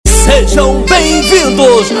Sejam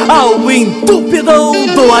bem-vindos ao Entupidão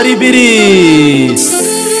do Aribiri.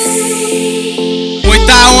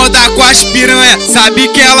 Muita onda com as piranha, sabe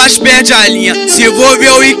que elas perdem a linha. Se vou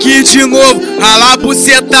ver o Iki de novo, rala a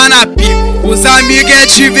buceta na pica. Os amigos é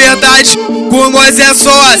de verdade, com nós é só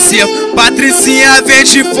acerto. Patricinha vem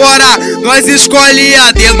de fora, nós escolhe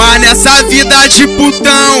a dedo. Mas nessa vida de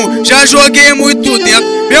putão, já joguei muito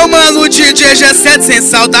dentro. Meu mano DJG7 sem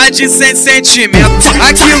saudade, sem sentimento.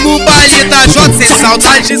 Aqui no baile da J sem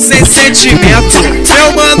saudade, sem sentimento.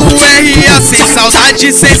 Meu mano RA sem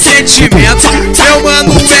saudade, sem sentimento. Meu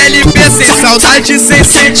mano LP sem saudade, sem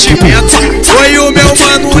sentimento. Foi o meu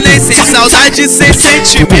mano Ney sem saudade, sem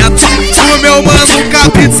sentimento. O meu mano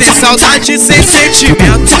Cabrito sem saudade, sem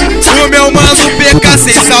sentimento. O meu mano PK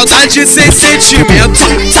sem saudade, sem sentimento.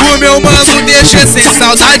 O meu mano DG sem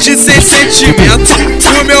saudade, sem sentimento.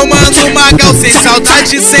 O meu mano Magal sem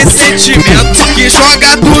saudade, sem sentimento. Que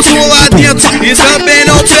joga tudo lá dentro e também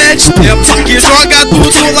não perde tempo. Que joga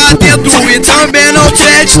tudo lá dentro e também não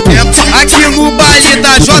perde tempo. Aqui no baile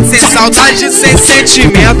da J sem saudade, sem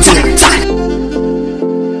sentimento.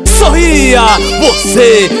 Sorria,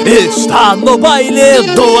 você está no baile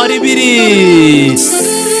do Aribiri.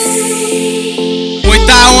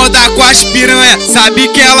 Muita onda com as piranha, sabe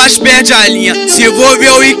que elas perdem a linha. Se vou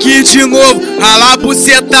ver o Iki de novo, rala a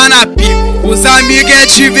buceta na pica. Os amigos é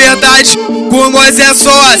de verdade, com nós é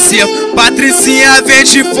só acerto. Patricinha vem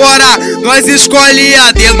de fora, nós escolhe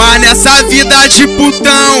a dedo. Mas nessa vida de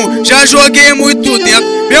putão, já joguei muito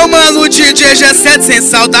dentro. Meu mano DJG7 sem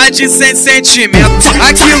saudade, sem sentimento.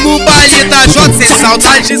 Aqui no baile da J sem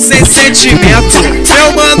saudade, sem sentimento.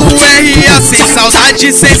 Meu mano RA sem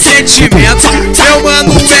saudade, sem sentimento. Meu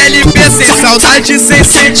mano LP sem saudade, sem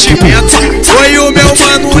sentimento. Foi o meu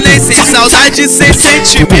mano Ney sem saudade, sem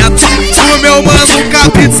sentimento. O meu mano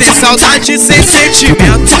Cabrito sem saudade, sem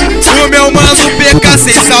sentimento. O meu mano PK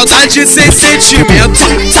sem saudade, sem sentimento.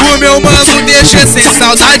 O meu mano DG sem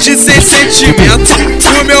saudade, sem sentimento.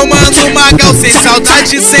 O meu mano Magal sem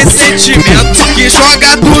saudade, sem sentimento. Que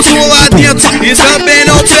joga tudo lá dentro e também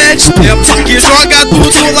não perde tempo. Que joga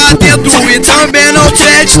tudo lá dentro e também não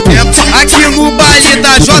perde tempo. Aqui no baile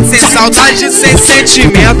da J sem saudade, sem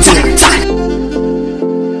sentimento.